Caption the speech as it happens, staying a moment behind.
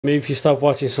Maybe if you stop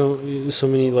watching so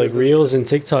many like reels and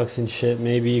TikToks and shit,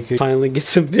 maybe you could finally get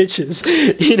some bitches.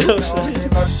 You know what I'm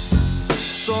saying?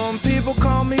 Some people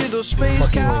call me the space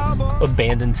cowboy. Like,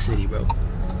 abandoned city, bro.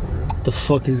 What the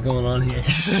fuck is going on here?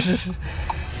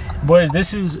 Boys,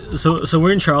 this is so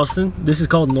we're in Charleston. This is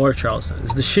called North Charleston.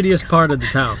 It's the shittiest part of the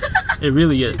town. It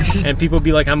really is. And people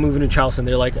be like, I'm moving to Charleston.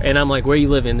 They're like, and I'm like, where you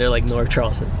living? They're like, North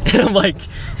Charleston. And I'm like,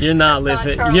 you're not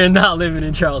living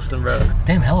in Charleston, bro.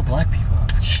 Damn, hella black people.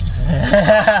 Stop.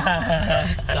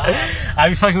 I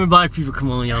be fucking with black people.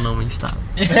 Come on, y'all know me. Stop.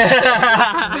 Make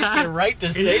it right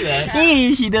to say that.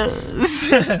 Yeah, she does.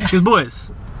 Because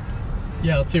boys.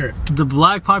 Yeah, let's hear it. The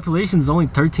black population is only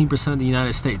 13% of the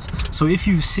United States. So if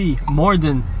you see more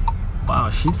than, wow,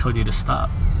 she told you to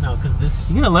stop. No, because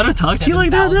this. You gonna let her talk to you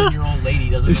like that, though? 7,000-year-old lady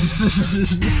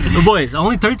doesn't. But boys,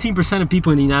 only 13% of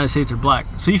people in the United States are black.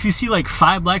 So if you see like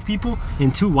 5 black people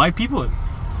and 2 white people,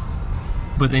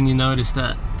 but then you notice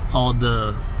that all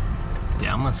the,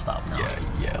 yeah, I'm gonna stop now.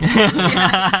 Yeah.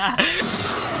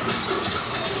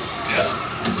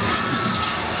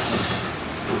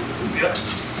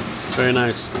 Very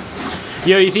nice.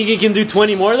 Yo, you think you can do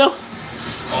 20 more though?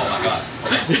 Oh my god.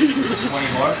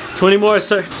 20 more? 20 more,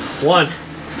 sir. 1, 2,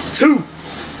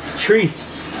 3,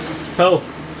 4,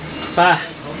 5,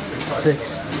 6,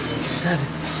 7,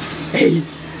 8,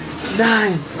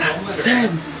 9, 10,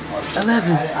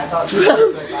 11,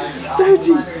 12,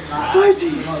 13,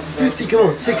 14, 15, come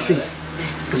on, 16,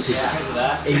 17,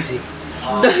 18,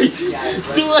 19,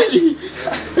 20.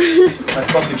 I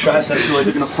fucking trust that feel like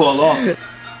they're gonna fall off.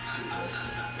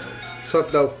 What's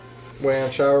up, though? Waiting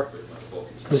on shower.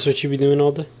 This what you be doing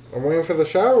all day? I'm waiting for the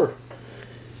shower.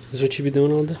 This what you be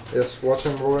doing all day? Yes,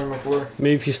 watching Roy McClure.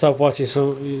 Maybe if you stop watching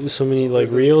so many like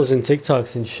reels and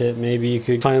TikToks and shit, maybe you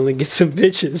could finally get some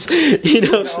bitches. You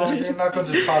know what I'm saying? You're not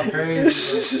gonna just talk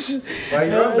crazy.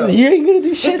 Right, you ain't gonna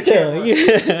do shit though. Yeah.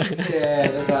 Yeah,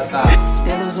 that's what I thought.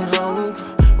 They losing hope,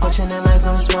 watching their life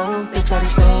on smoke. They try to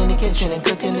stay in the kitchen and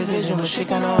cook in the vision, but shit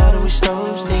kinda harder with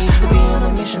stoves. They used to be on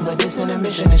a mission, but this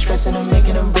intermission is stressing them,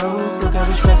 making them broke. Look how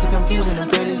we stress and confusing and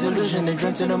play this illusion. They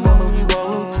dreamt to the moment we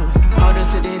woke. Harder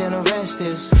today than the rest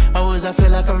is. Always I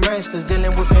feel like I'm restless,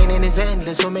 dealing with pain and it's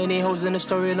endless. So many holes in the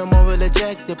story, no more will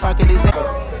eject. The pocket is empty.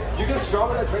 You get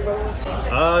straw in that drink, by the way?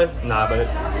 Nah, but I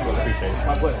appreciate it.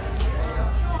 My play.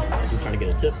 You trying to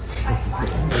get a tip?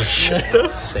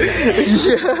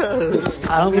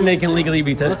 I don't think they can legally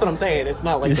be That's tipped. what I'm saying. It's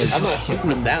not like I'm not shooting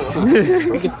them down.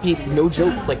 He gets paid, no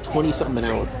joke, like 20-something an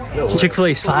hour.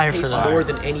 Chick-fil-A's fire for that. More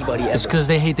than anybody ever. It's because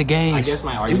they hate the gays. I guess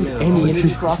my Dude, argument. and the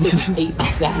interview process ain't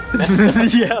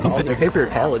that. Yeah. Oh, they pay for your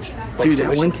college. Like, Dude,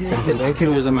 that one kid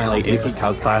was in my like AP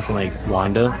Calc class, and like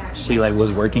Wanda, she like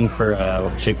was working for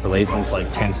Chick-fil-A since like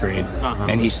 10th grade,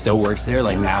 and he still works there.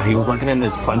 Like now, he was working in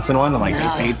this Clemson one, and like they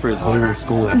paid for his whole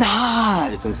school. Nah,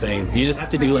 it's insane. You just have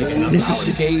to do like enough hours.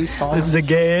 It's the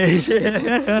gays.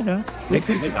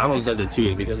 McDonald's does it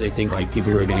too because they think like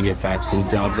people who are gonna get fast food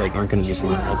jobs like aren't gonna just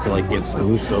want us to like get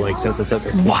food. So like since it's such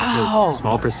a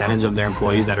small percentage of their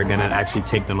employees that are gonna actually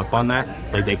take them up on that,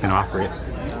 like they can offer it.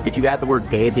 If you add the word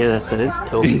gay at the end of the sentence,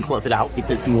 it'll be clipped out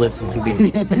because he lives in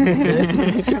Toby.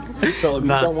 So if you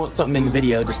don't want something in the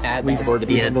video, just add the word at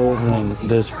the end.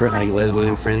 Those like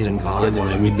lesbian friends in college, and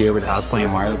like, we'd be over the house playing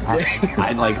Mario Kart.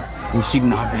 I'd like, she'd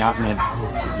knock me off and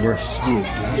I'd, you're so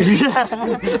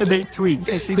gay. They tweak.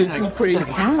 She's like,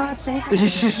 crazy. I'm not saying. Maybe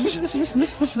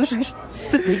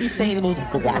saying the most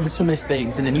blasphemous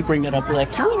things, and then you bring it up, you're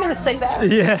like, how are we gonna say that?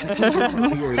 Yeah.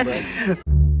 Weird, but...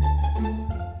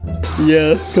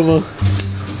 Yeah, come on.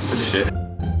 Shit.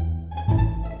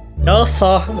 Y'all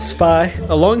saw Spy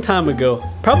a long time ago.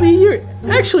 Probably a year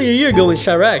ago in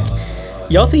Chirac.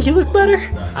 Y'all think he looked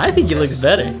better? I think he looks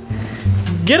better.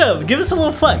 Get up, give us a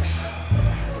little flex.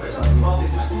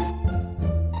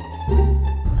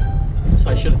 So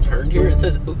I should have turned here. It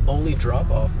says only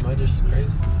drop off. Am I just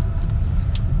crazy?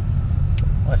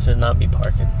 I should not be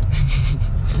parking.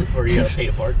 Or you gotta pay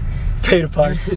to park? Pay to park.